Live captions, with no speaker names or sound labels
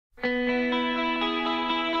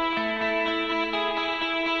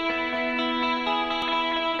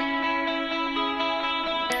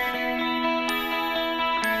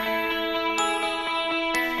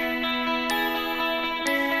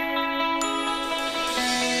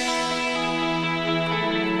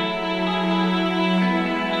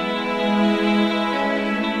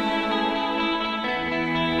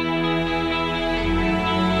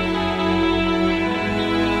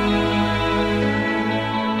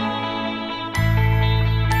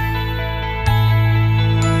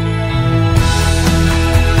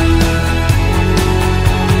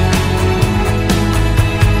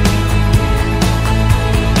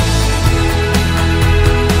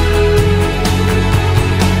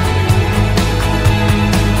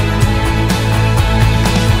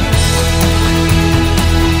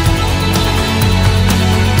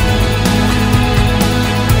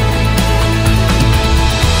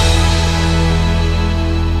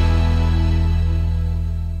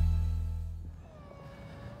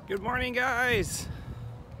Good morning, guys.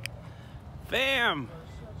 Fam,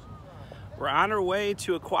 we're on our way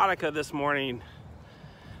to Aquatica this morning.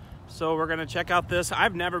 So we're gonna check out this.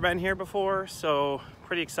 I've never been here before, so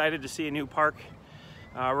pretty excited to see a new park.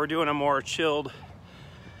 We're doing a more chilled,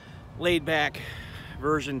 laid back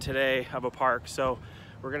version today of a park. So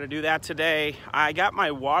we're gonna do that today. I got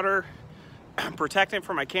my water protectant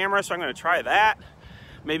for my camera, so I'm gonna try that.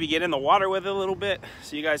 Maybe get in the water with it a little bit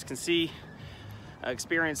so you guys can see,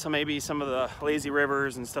 experience maybe some of the lazy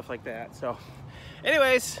rivers and stuff like that. So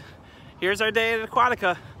anyways, here's our day at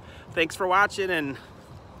Aquatica. Thanks for watching, and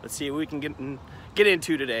let's see what we can get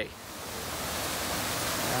into today.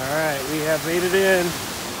 All right, we have made it in.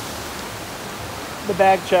 The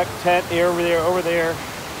bag check tent over there.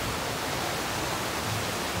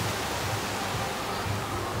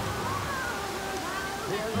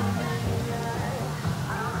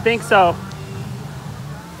 Think so.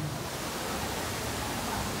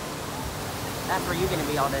 That's where you're going to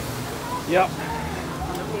be all day. Yep.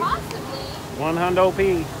 Possibly. 100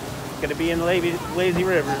 P. Gonna be in the lazy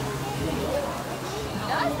river.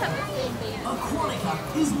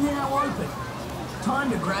 Aquatica is now open. Time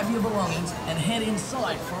to grab your belongings and head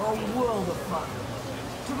inside for a world of fun.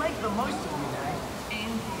 To make the most of your day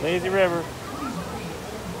and Lazy river.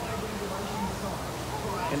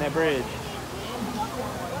 And that bridge.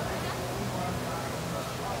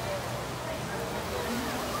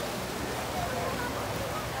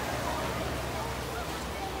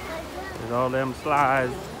 There's all them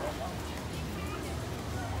slides.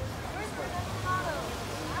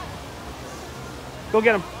 Go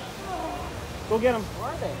get them. Go get them. Where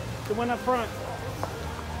are they? The one up front.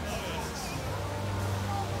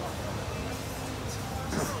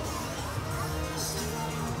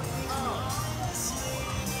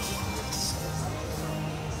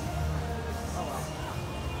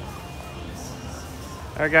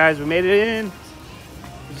 All right, guys, we made it in.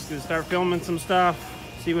 We're just gonna start filming some stuff.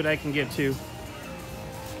 See what I can get to.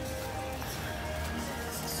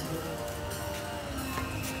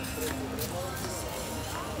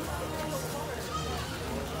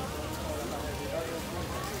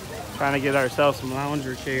 Trying to get ourselves some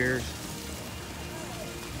lounger chairs.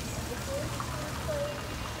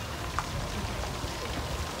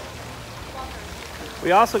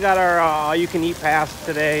 We also got our all-you-can-eat pass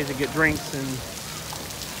today to get drinks, and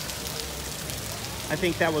I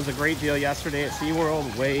think that was a great deal yesterday at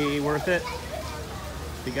SeaWorld. Way worth it.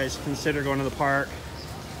 If you guys consider going to the park,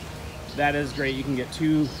 that is great. You can get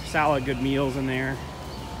 2 solid good meals in there.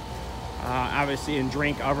 Obviously, and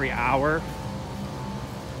drink every hour.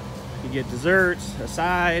 You get desserts, a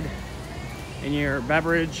side, and your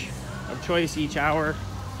beverage of choice each hour,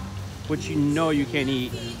 which you know you can't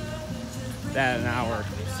eat that an hour.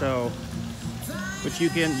 So, but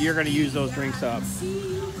you're gonna use those drinks up.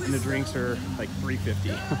 And the drinks are like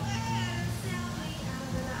 $3.50.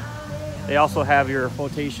 They also have your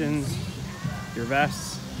flotations, your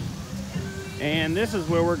vests, and this is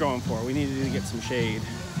where we're going for. We needed to get some shade,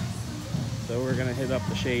 so we're gonna hit up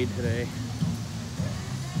the shade today.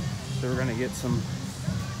 So we're gonna get some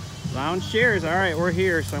lounge chairs. All right, we're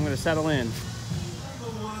here, so I'm gonna settle in.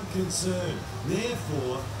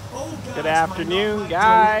 Good afternoon,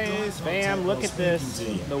 guys. Fam, look at this.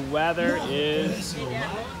 The weather is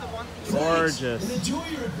gorgeous. And enjoy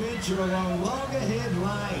your adventure along Loggerhead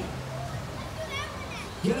Line.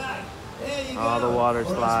 G'day. There you go. The water Or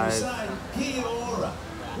slides. as we say, kia ora.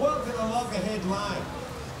 Welcome to Loggerhead Line.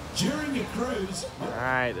 During your cruise. All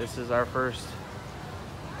right, this is our first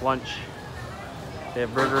lunch. They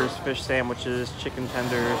have burgers, fish sandwiches, chicken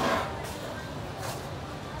tenders. Is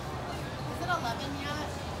it 11 yet?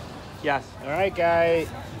 Yes. All right, guys.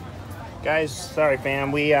 Sorry,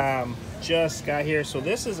 fam. We just got here. So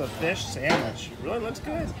this is a fish sandwich. Really looks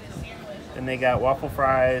good. And they got waffle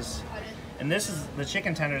fries. And this is the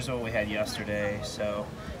chicken tenders what we had yesterday. So,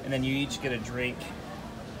 and then you each get a drink.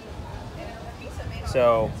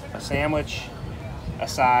 So a sandwich, a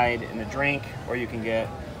side, and a drink, or you can get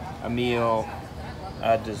a meal,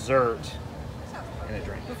 a dessert, and a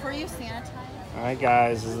drink. Before you sanitize. All right,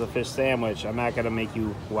 guys, this is a fish sandwich. I'm not gonna make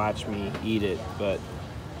you watch me eat it, but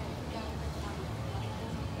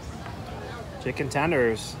chicken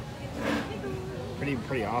tenders,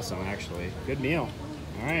 pretty awesome actually. Good meal.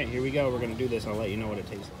 All right, here we go. We're gonna do this. I'll let you know what it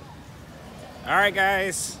tastes like. All right,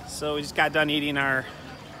 guys. So we just got done eating our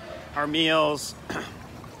meals.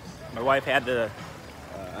 My wife had the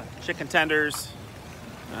chicken tenders,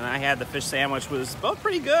 and I had the fish sandwich. Was both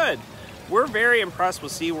pretty good. We're very impressed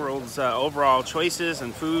with SeaWorld's overall choices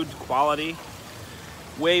and food quality.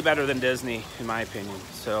 Way better than Disney, in my opinion.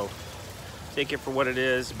 So take it for what it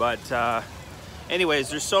is. But anyways,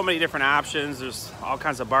 there's so many different options. There's all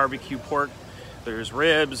kinds of barbecue pork. There's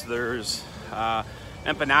ribs, there's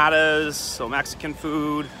empanadas, so Mexican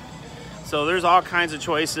food. So there's all kinds of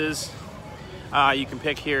choices you can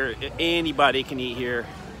pick here. Anybody can eat here.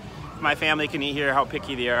 My family can eat here. How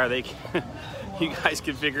picky they are, they can, you guys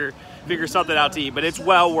can figure something out to eat. But it's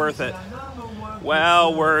well worth it.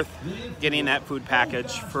 Well worth getting that food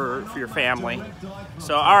package for your family.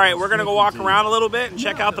 So all right, we're gonna go walk around a little bit and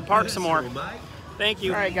check out the park some more. Thank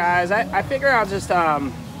you. All right, guys, I figure I'll just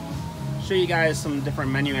show you guys some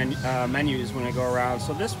different menus when I go around.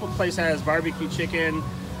 So this place has barbecue chicken,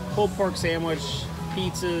 pulled pork sandwich,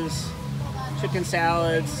 pizzas, chicken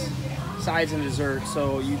salads, sides and dessert.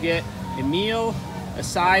 So you get a meal, a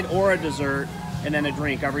side or a dessert, and then a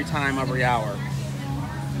drink every time, every hour.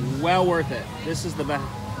 Well worth it. This is the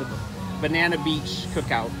Banana Beach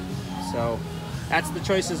Cookout. So that's the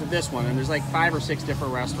choices of this one, and there's like 5 or 6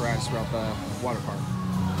 different restaurants throughout the water park.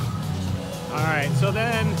 All right, so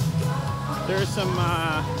then there's some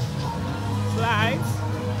slides.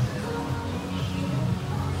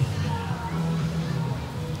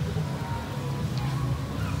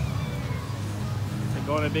 They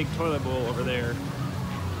go in a big toilet bowl over there.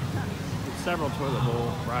 There's several toilet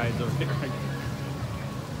bowl rides over there.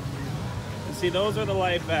 And see, those are the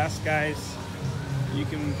life vests, guys. You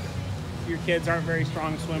can, if your kids aren't very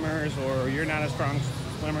strong swimmers or you're not a strong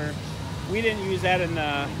swimmer. We didn't use that in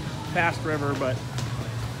the fast river, but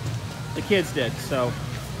the kids did, so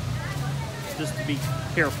just to be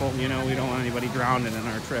careful, you know, we don't want anybody drowning in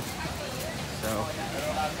our trip.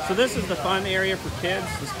 So this is the fun area for kids,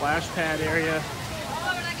 the splash pad area.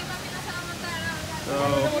 So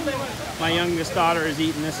my youngest daughter is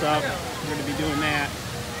eating this up. We're going to be doing that.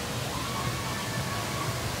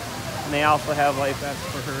 And they also have life vests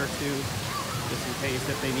for her too, just in case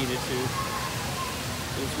if they needed to.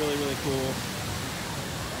 It's really, really cool.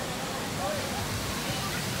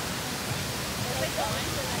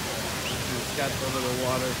 And it's got the little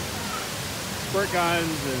water squirt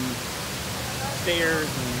guns and stairs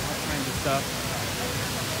and all kinds of stuff.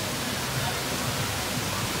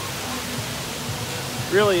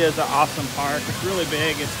 Really is an awesome park. It's really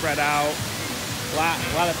big. It's spread out. A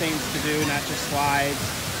lot of things to do, not just slides.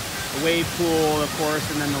 The wave pool, of course,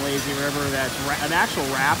 and then the lazy river. That's an actual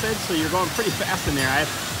rapid, so you're going pretty fast in there. I'm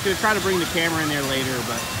gonna try to bring the camera in there later,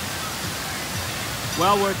 but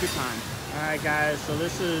well worth your time. All right, guys. So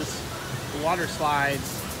this is the water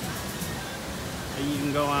slides that you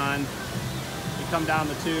can go on. You come down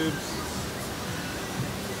the tubes.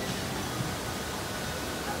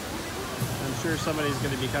 I'm sure somebody's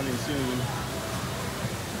going to be coming soon.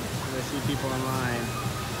 I see people online.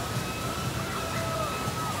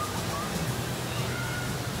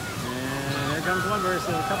 And here comes one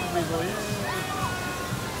person, a couple people, yay!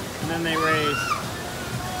 And then they race.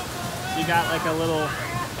 You got like a little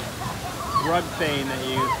rug thing that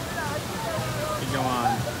you can go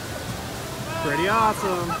on. Pretty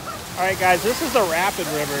awesome. All right, guys, this is the rapid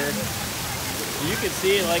river. You can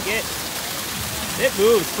see like it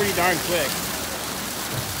moves pretty darn quick.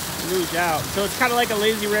 It moves out. So it's kind of like a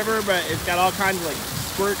lazy river, but it's got all kinds of like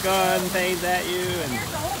squirt gun things at you, and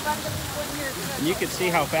you can see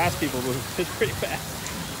how fast people move. It's pretty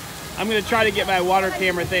fast. I'm gonna try to get my water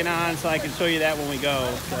camera thing on so I can show you that when we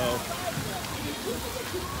go. So.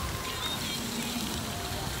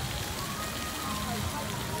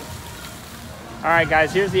 All right,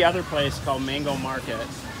 guys, here's the other place called Mango Market.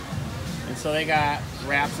 And so they got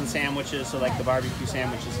wraps and sandwiches, so like the barbecue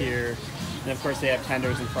sandwiches here. And of course they have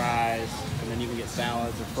tenders and fries, and then you can get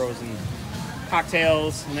salads or frozen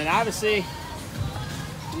cocktails. And then obviously,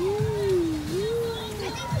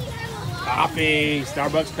 coffee,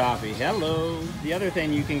 Starbucks coffee, hello. The other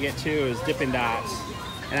thing you can get too is Dippin' Dots.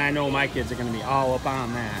 And I know my kids are gonna be all up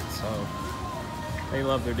on that, so they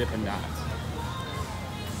love their Dippin' Dots.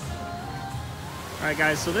 All right,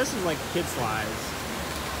 guys, so this is like kid slides.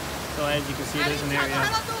 So as you can see, there's an area.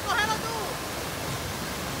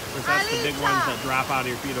 So that's the big ones that drop out of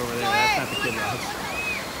your feet over there. That's not the kid rides.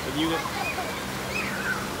 But you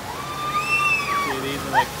see, these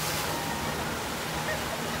are like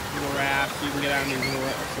little rafts. You can get on these little,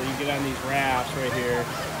 so you get on these rafts right here,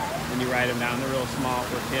 and you ride them down. They're real small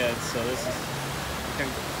for kids. So this is,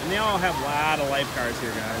 and they all have a lot of lifeguards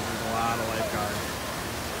here, guys. There's a lot of lifeguards.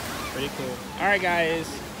 Pretty cool. All right, guys.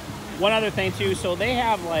 One other thing too. So they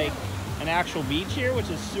have like an actual beach here, which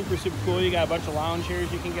is super, super cool. You got a bunch of lounge chairs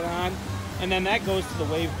you can get on, and then that goes to the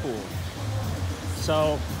wave pool.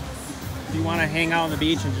 So if you want to hang out on the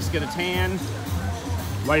beach and just get a tan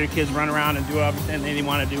while your kids run around and do everything they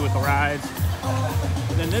want to do with the rides,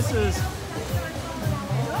 then this is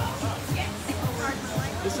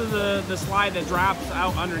This is the slide that drops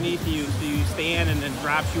out underneath you, so you stand and then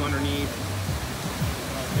drops you underneath,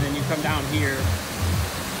 and then you come down here.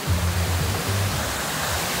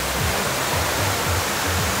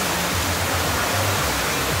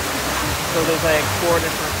 So there's like 4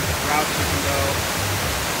 different routes you can go.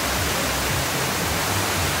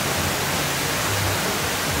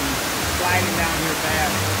 Sliding down here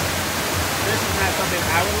fast. This is not something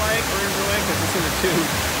I would like or enjoy because it's in a tube.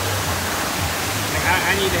 Like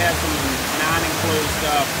I need to have some non-enclosed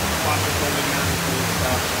stuff, claustrophobic non-enclosed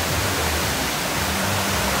stuff.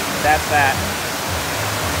 That's that.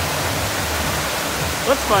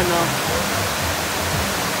 Looks fun though.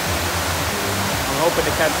 I'm hoping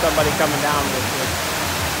to catch somebody coming down real quick.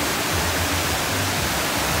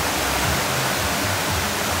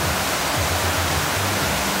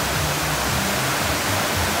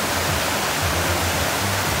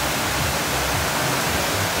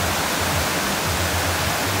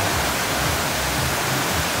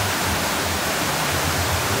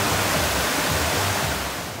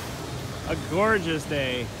 A gorgeous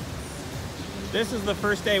day. This is the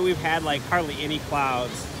first day we've had like hardly any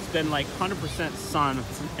clouds. It's been like 100% sun,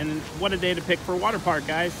 and what a day to pick for a water park,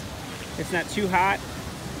 guys. It's not too hot,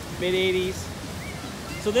 mid 80s.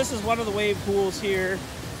 So this is one of the wave pools here.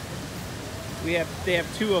 They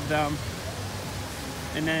have 2 of them,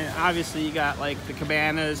 and then obviously you got like the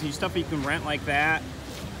cabanas and stuff you can rent like that.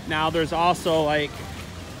 Now there's also like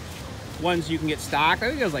ones you can get stocked. I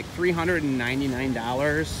think it was like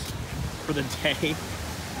 $399 for the day.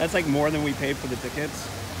 That's like more than we paid for the tickets.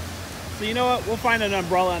 So you know what? We'll find an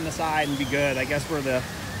umbrella on the side and be good. I guess we're the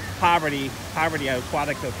poverty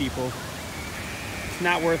Aquatica people. It's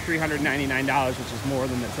not worth $399, which is more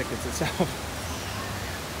than the tickets itself.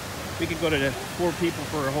 We could go to 4 people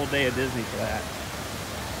for a whole day of Disney for that.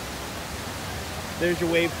 There's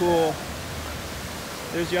your wave pool.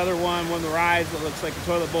 There's the other one of the rides that looks like a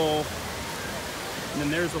toilet bowl. And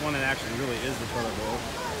then there's the one that actually really is the toilet bowl.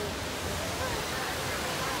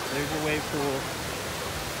 There's your wave pool.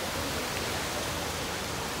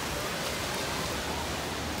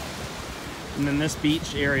 And then this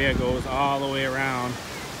beach area goes all the way around.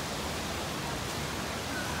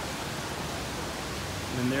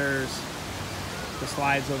 And then there's the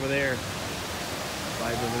slides over there.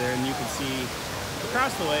 And you can see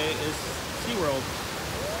across the way is SeaWorld.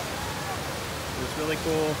 It's really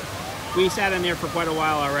cool. We sat in there for quite a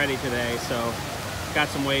while already today, so got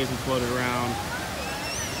some waves and floated around.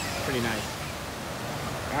 Pretty nice.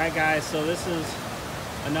 All right, guys, so this is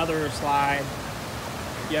another slide.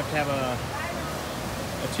 You have to have a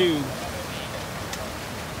tube.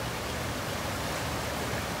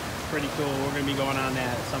 Pretty cool. We're going to be going on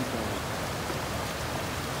that at some point.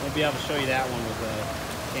 Won't be able to show you that one with the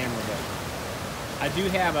camera, but I do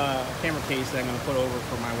have a camera case that I'm going to put over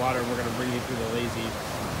for my water, and we're going to bring you through the lazy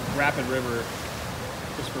rapid river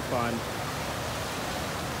just for fun.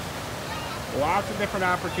 Lots of different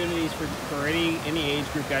opportunities for any age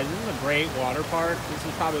group, guys. This is a great water park. This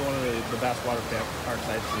is probably one of the best water parks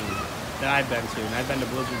I've seen, that I've been to. And I've been to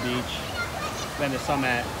Blizzard Beach, been to some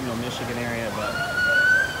at Michigan area, but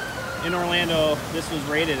in Orlando, this was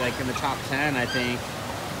rated like in the top 10, I think,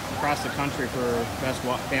 across the country for best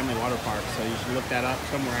family water park. So you should look that up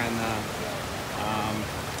somewhere on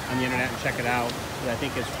the internet and check it out. I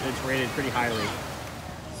think it's rated pretty highly.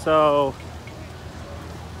 So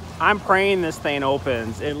I'm praying this thing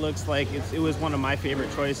opens. It looks like it was one of my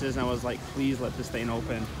favorite choices, and I was like, please let this thing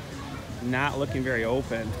open. Not looking very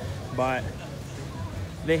open, but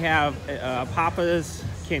they have Papa's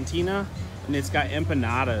Cantina, and it's got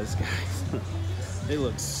empanadas, guys. They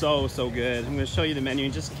look so good. I'm going to show you the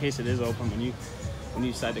menu just in case it is open when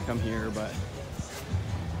you decide to come here. But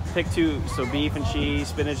pick 2, so beef and cheese,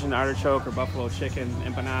 spinach and artichoke, or buffalo chicken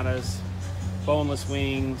empanadas, boneless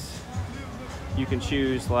wings. You can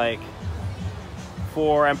choose like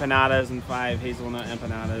 4 empanadas and 5 hazelnut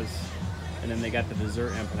empanadas, and then they got the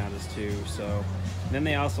dessert empanadas too. So, and then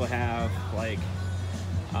they also have like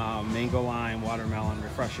mango lime, watermelon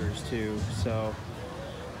refreshers too. So,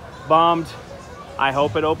 bummed. I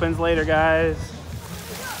hope it opens later, guys.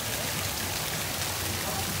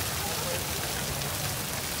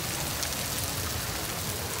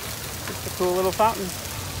 Just a cool little fountain.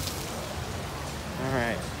 All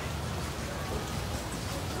right.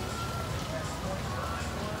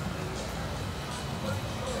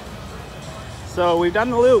 So we've done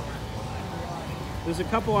the loop. There's a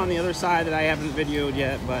couple on the other side that I haven't videoed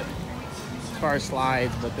yet, but as far as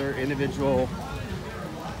slides, but they're individual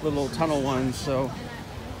little tunnel ones. So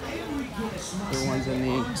Everyone's in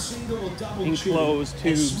the enclosed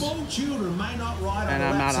tubes. And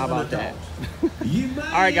I'm not about that.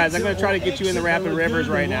 Alright guys, I'm going to try to get you in the rapid rivers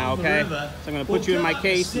right now, okay? So I'm going to put you in my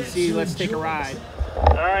case and see, let's take a ride.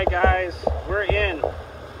 Alright guys, we're in.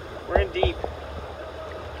 We're in deep.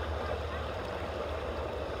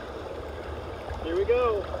 Here we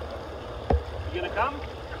go. You gonna come?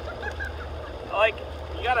 Like,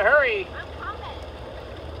 you gotta hurry. I'm coming.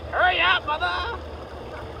 Hurry up, mother!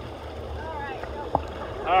 Alright, go.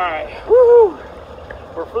 Alright, woo!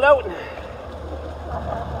 We're floating.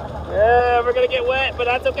 Yeah, we're gonna get wet, but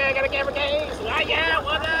that's okay. I got a camera case. Not yet.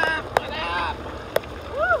 What up? What up?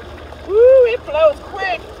 Woo! Woo! It floats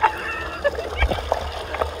quick.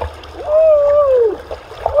 Woo!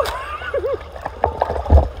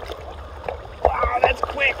 Wow, that's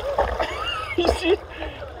quick. You see?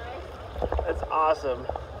 That's awesome.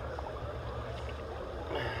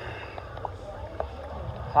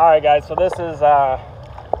 All right, guys. So this is the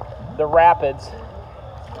rapids,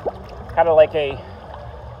 kind of like a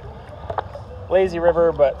lazy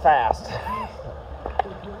river, but fast.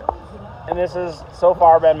 And this has so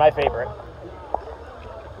far been my favorite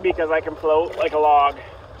because I can float like a log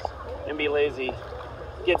and be lazy.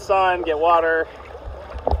 Get sun, get water,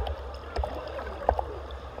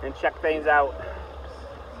 and check things out.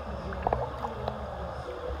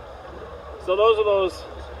 So those are those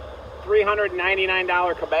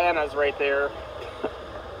 $399 cabanas right there.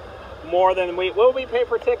 More than what would we pay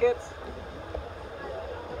for tickets?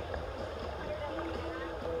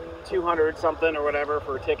 200 something or whatever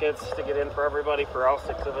for tickets to get in for everybody, for all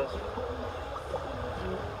 6 of us.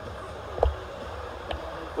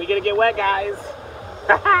 We gonna get wet, guys.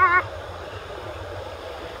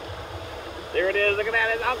 There it is. Look at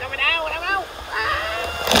that. It's all coming out. I'm out.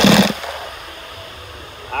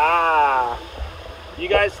 Ah. You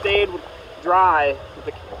guys stayed dry,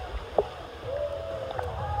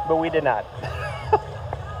 but we did not.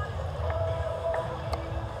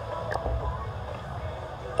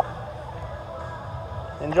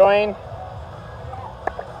 Enjoying,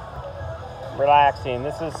 relaxing.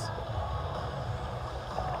 This is,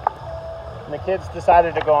 and the kids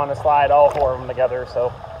decided to go on the slide, all 4 of them together,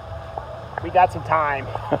 so we got some time.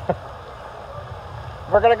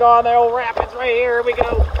 We're gonna go on the old rapids right here. Here we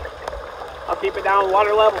go. I'll keep it down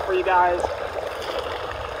water level for you guys.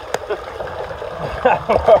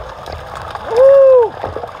 Woo!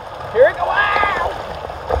 Here we go. Wow!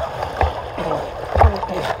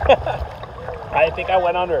 I think I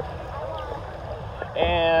went under.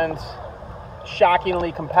 And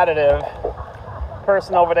shockingly competitive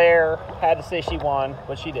person over there had to say she won,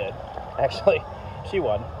 but she did. Actually, she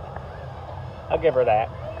won. I'll give her that.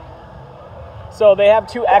 So they have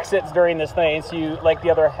 2 exits during this thing. So you, like the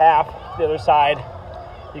other half, the other side,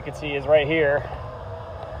 you can see is right here.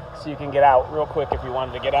 So you can get out real quick if you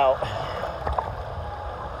wanted to get out.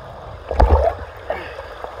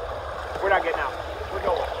 We're not getting out. We're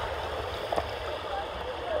going.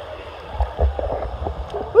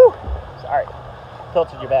 Whew. Sorry.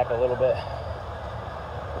 Tilted you back a little bit.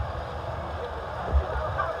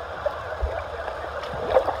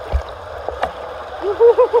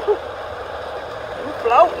 We're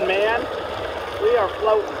floating, man. We are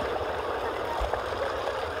floating.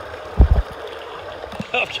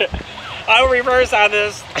 Okay, I'll reverse on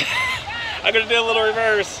this. I'm gonna do a little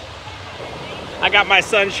reverse. I got my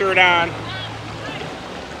sun shirt on.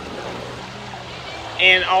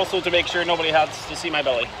 And also to make sure nobody has to see my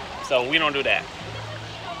belly. So we don't do that.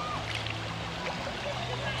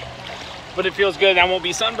 But it feels good. I won't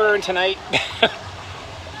be sunburned tonight.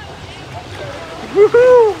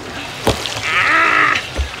 Woohoo! Ah!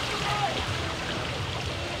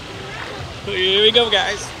 Here we go,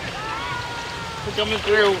 guys. We're coming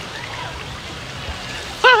through.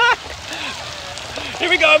 Here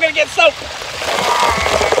we go. I'm gonna get soaked.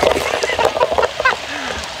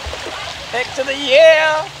 Heck to the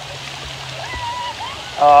yeah.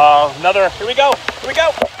 Another. Here we go. Here we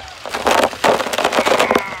go.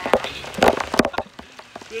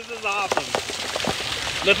 This is awesome.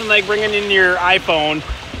 Nothing like bringing in your iPhone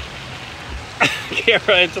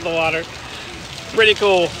camera into the water. Pretty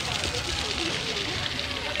cool.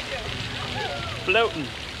 Floating.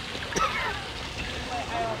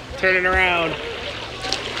 Turning around.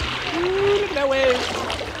 Ooh, look at that wave.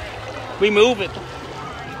 We move it.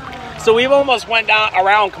 So we've almost went down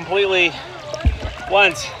around completely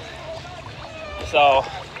once. So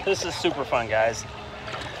this is super fun, guys.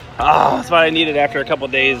 Oh, that's what I needed after a couple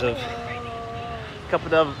of days of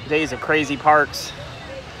crazy parks,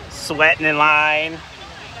 sweating in line.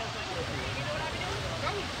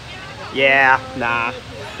 Yeah, nah.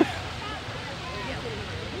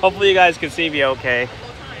 Hopefully you guys can see me okay.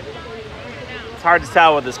 It's hard to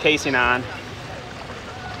tell with this casing on. So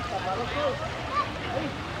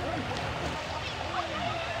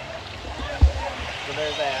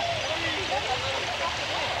there's that.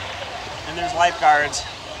 And there's lifeguards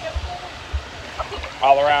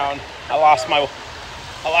all around. I lost my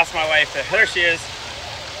wife there. There she is.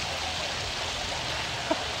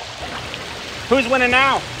 Who's winning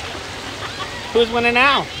now? Who's winning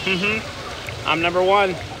now? I'm number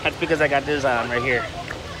one. That's because I got this on right here.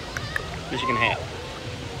 Michigan hat.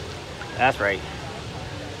 That's right.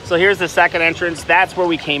 So here's the second entrance. That's where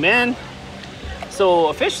we came in. So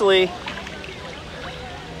officially,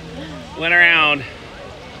 went around.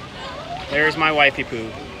 There's my wifey poo.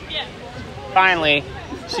 Finally,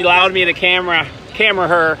 she allowed me to camera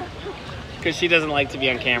her because she doesn't like to be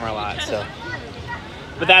on camera a lot. So,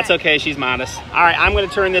 but that's okay. She's modest. All right, I'm gonna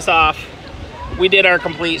turn this off. We did our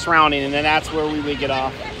complete surrounding, and then that's where we would get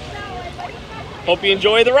off. Hope you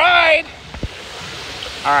enjoy the ride.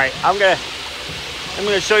 All right, I'm gonna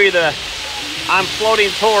show you the I'm floating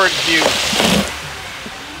towards view.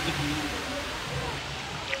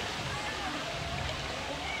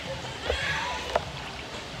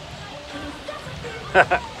 We're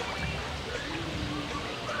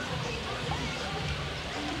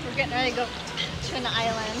getting ready to go to an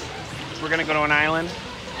island. We're gonna go to an island.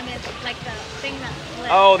 I mean, like the thing that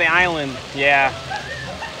flips. Oh, the island. Yeah.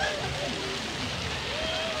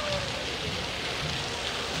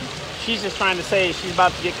 She's just trying to say she's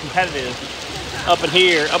about to get competitive. Up in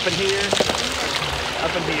here, up in here,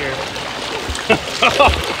 up in here.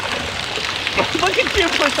 Look at you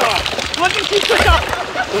push off. Look at you push off.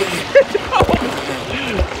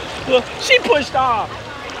 Look, she pushed off.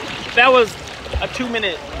 That was a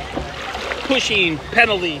 2-minute pushing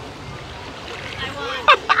penalty.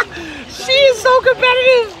 She is so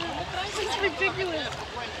competitive. This is ridiculous.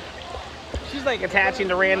 She's like attaching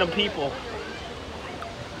to random people.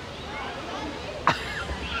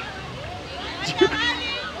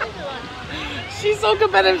 She's so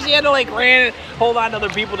competitive. She had to like hold on to other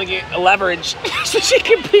people to get leverage so she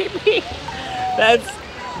can beat me.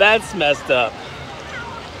 That's messed up.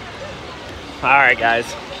 All right,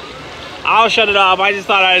 guys. I'll shut it off. I just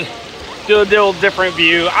thought I'd do a little different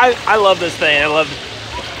view. I love this thing. I'm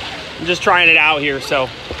just trying it out here. So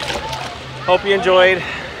hope you enjoyed.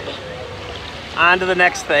 On to the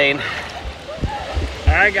next thing.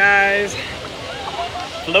 All right, guys.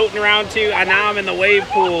 Floating around too. Now I'm in the wave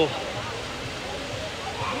pool.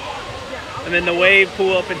 I'm in the wave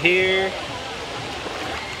pool up in here.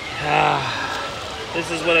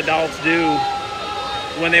 This is what adults do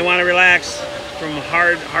when they want to relax from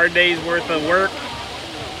hard days worth of work.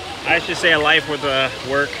 I should say a life worth of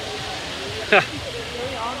work.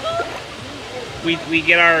 we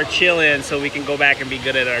get our chill in so we can go back and be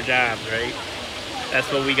good at our jobs, right? That's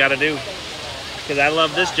what we got to do. Because I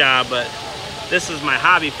love this job, but this is my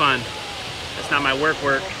hobby fun. It's not my work.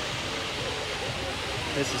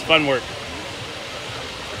 This is fun work.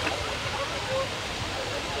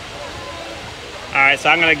 All right, so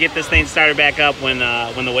I'm gonna get this thing started back up when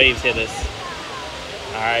the waves hit us.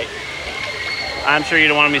 All right. I'm sure you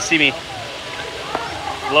don't want me to see me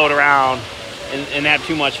float around and have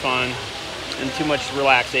too much fun and too much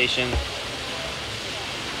relaxation.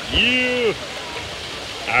 Yeah.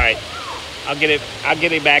 All right. I'll get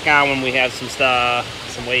it back on when we have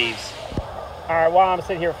some waves. All right, while I'm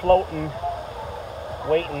sitting here floating,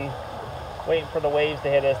 waiting for the waves to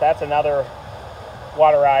hit us. That's another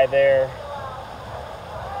water ride there.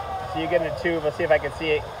 So you get in a tube. Let's see if I can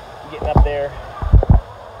see it getting up there.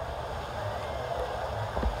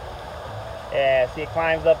 Yeah, see it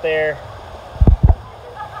climbs up there.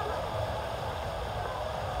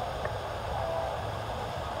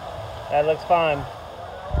 That looks fun.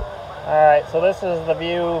 All right, so this is the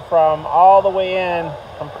view from all the way in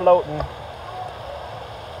from floating.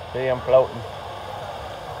 See, I'm floating.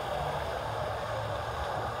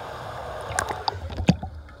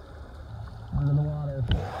 Under the water.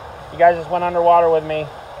 You guys just went underwater with me.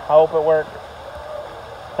 I hope it worked.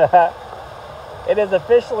 It is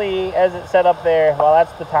officially, as it said up there, well,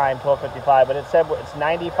 that's the time, 12:55, but it said it's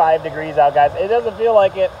 95 degrees out, guys. It doesn't feel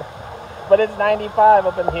like it, but it's 95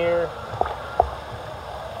 up in here.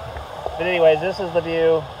 But anyways, this is the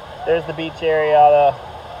view. There's the beach area,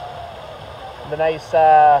 the nice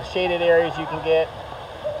shaded areas you can get.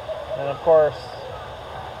 And of course,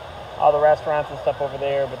 all the restaurants and stuff over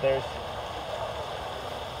there, but there's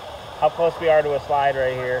how close we are to a slide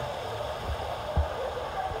right here.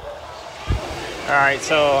 All right,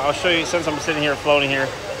 so I'll show you since I'm sitting here floating here.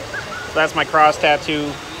 So that's my cross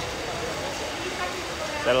tattoo.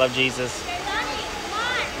 I love Jesus.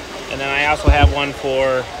 And then I also have one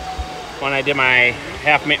for when I did my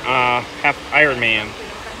half Ironman.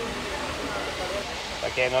 I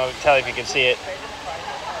can't tell if you can see it.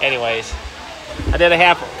 Anyways, I did a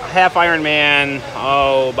half Ironman,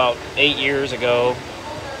 about 8 years ago.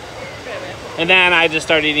 And then I just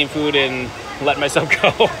started eating food and let myself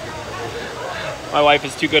go. My wife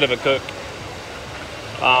is too good of a cook.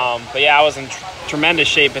 But yeah, I was in tremendous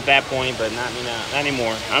shape at that point, but not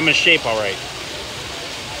anymore. I'm in shape all right.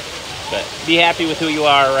 But be happy with who you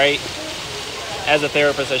are, right? As a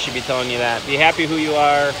therapist, I should be telling you that. Be happy who you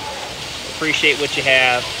are. Appreciate what you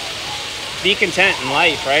have. Be content in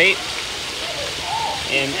life, right?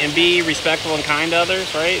 And be respectful and kind to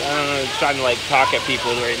others, right? I don't know, I'm trying to like talk at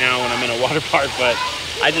people right now when I'm in a water park, but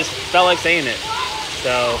I just felt like saying it.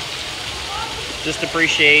 So just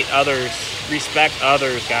appreciate others, respect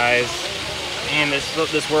others, guys. And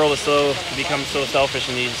this world is become so selfish,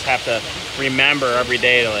 and you just have to remember every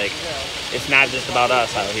day to like, it's not just about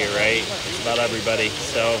us out here, right? It's about everybody.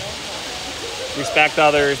 So respect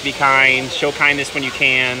others, be kind, show kindness when you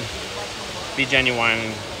can, be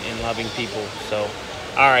genuine in loving people. So,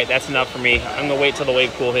 all right, that's enough for me. I'm gonna wait till the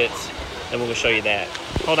wave pool hits, and we'll show you that.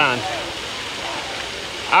 Hold on.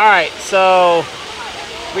 All right, so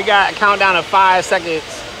we got a countdown of 5 seconds.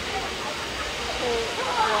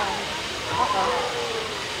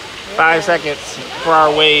 5 seconds for our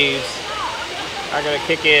waves are gonna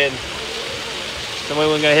kick in. Then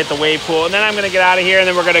we're gonna hit the wave pool, and then I'm gonna get out of here, and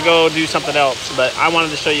then we're gonna go do something else. But I wanted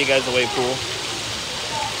to show you guys the wave pool.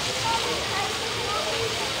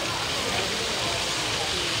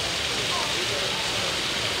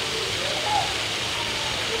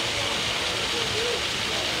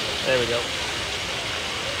 There we go.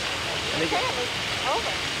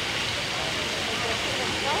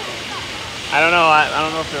 I don't know. I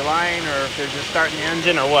don't know if they're lying or if they're just starting the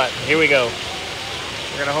engine or what. Here we go.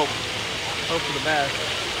 We're gonna hope for the best.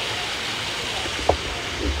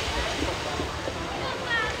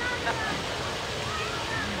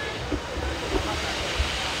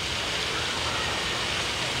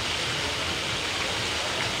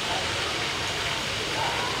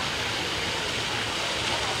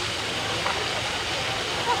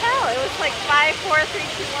 What the hell? It was like 5, 4, 3, 2,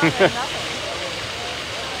 1, and nothing.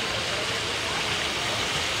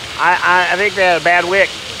 I think they had a bad wick.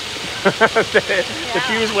 The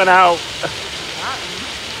fuse went out.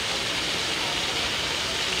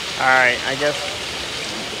 All right, I guess,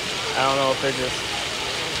 I don't know if they're just,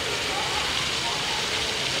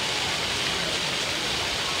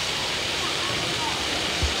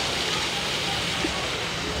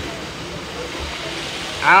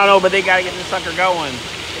 I don't know, but they gotta get this sucker going.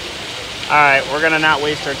 All right, we're gonna not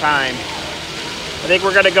waste our time. I think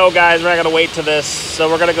we're gonna go, guys. We're not gonna wait to this, so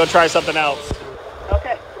we're gonna go try something else.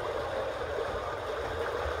 Okay.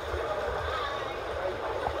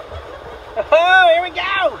 Oh, here we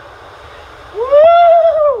go!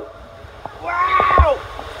 Woo! Wow!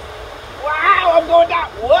 Wow, I'm going down.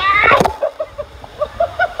 Wow!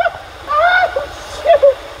 Oh,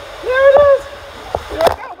 shoot! There it is! Here we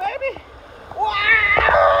go, baby!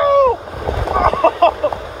 Wow!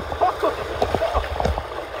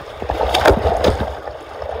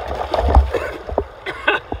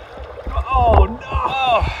 Oh,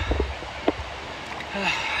 no!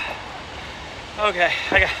 Okay,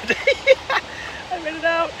 I got it. I made it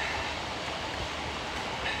out.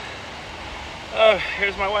 Oh,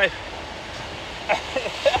 here's my wife.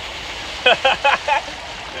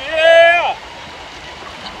 Yeah!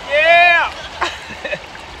 Yeah!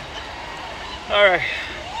 All right.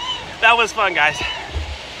 That was fun, guys.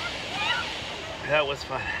 That was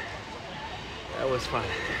fun. That was fun.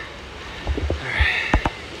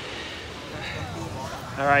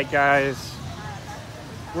 All right, guys.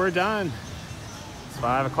 We're done. It's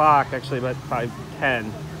 5 o'clock, actually, about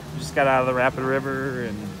 5:10. Just got out of the Rapid River,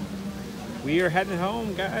 and we are heading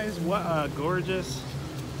home, guys. What a gorgeous,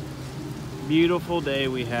 beautiful day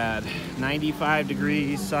we had. 95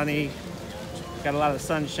 degrees, sunny. Got a lot of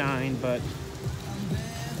sunshine, but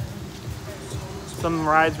some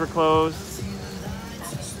rides were closed.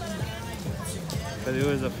 But it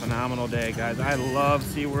was a phenomenal day, guys. I love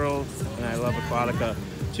SeaWorld and I love Aquatica.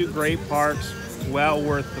 2 great parks, well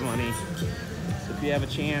worth the money. So if you have a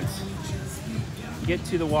chance, get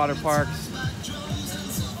to the water parks.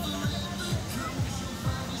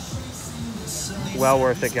 Well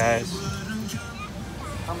worth it, guys.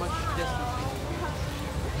 How much distance?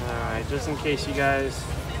 Alright, just in case you guys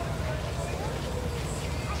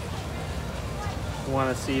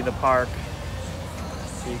want to see the park,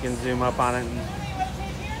 you can zoom up on it and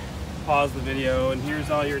pause the video. And here's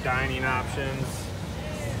all your dining options.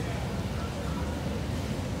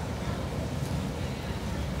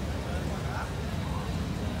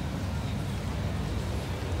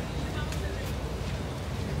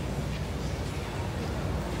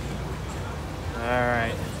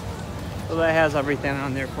 that has everything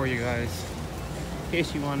on there for you guys, in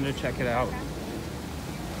case you wanted to check it out.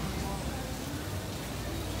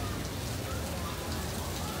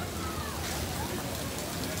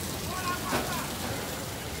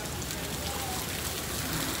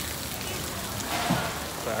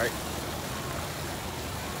 Sorry.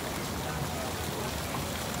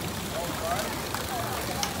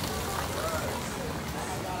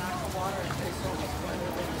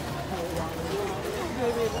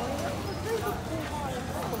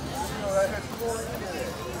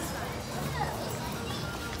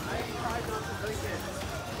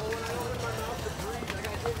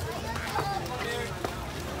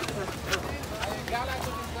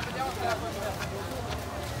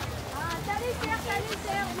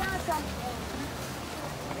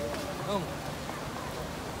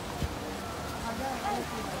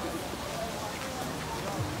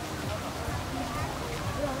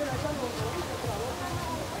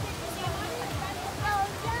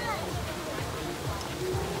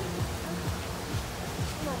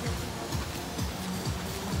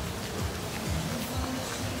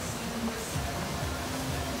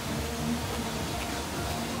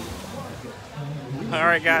 All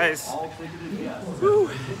right, guys. Whew.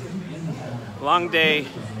 Long day.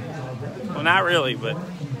 Well, not really, but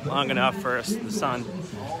long enough for us, the sun.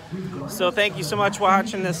 So thank you so much for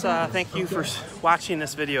watching this. Thank you for watching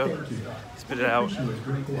this video. Spit it out.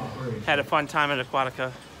 Had a fun time at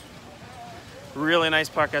Aquatica. Really nice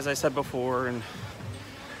park, as I said before. And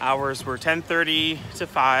hours were 10:30 to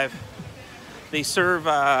 5. They serve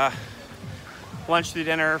lunch through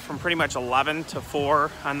dinner from pretty much 11 to 4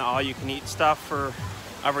 on the all-you-can-eat stuff for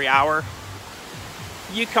every hour.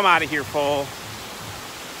 You come out of here full.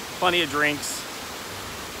 Plenty of drinks.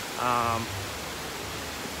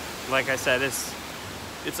 Like I said, it's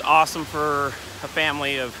awesome for a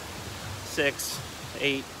family of 6,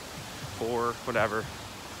 8, 4, whatever.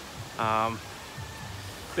 But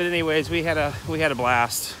anyways, we had a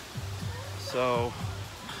blast. So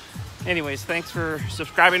anyways, thanks for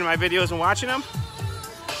subscribing to my videos and watching them.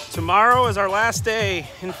 Tomorrow is our last day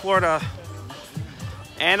in Florida.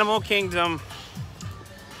 Animal Kingdom.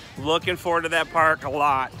 Looking forward to that park a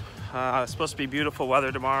lot. It's supposed to be beautiful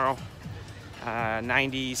weather tomorrow.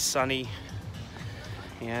 90s, sunny.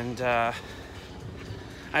 And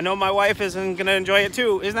I know my wife isn't gonna enjoy it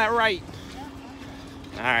too. Isn't that right?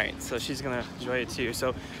 All right, so she's gonna enjoy it too.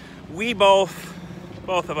 So we both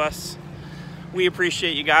of us, we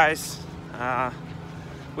appreciate you guys.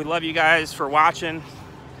 We love you guys for watching.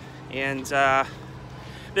 And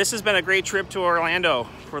this has been a great trip to Orlando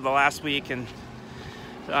for the last week. And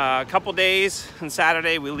a couple days, on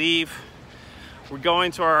Saturday we leave. We're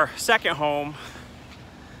going to our second home,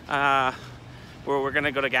 where we're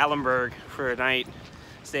gonna go to Gatlinburg for a night,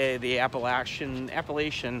 stay at the Appalachian,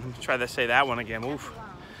 try to say that one again, oof.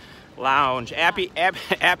 Lounge, Appy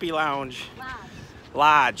Lounge.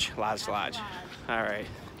 Lodge. All right.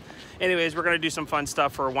 Anyways, we're gonna do some fun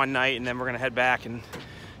stuff for one night, and then we're gonna head back and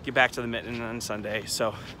get back to the Mitten on Sunday. So,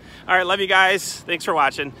 all right, love you guys. Thanks for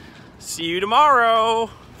watching. See you tomorrow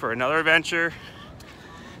for another adventure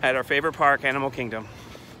at our favorite park, Animal Kingdom.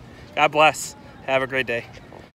 God bless. Have a great day.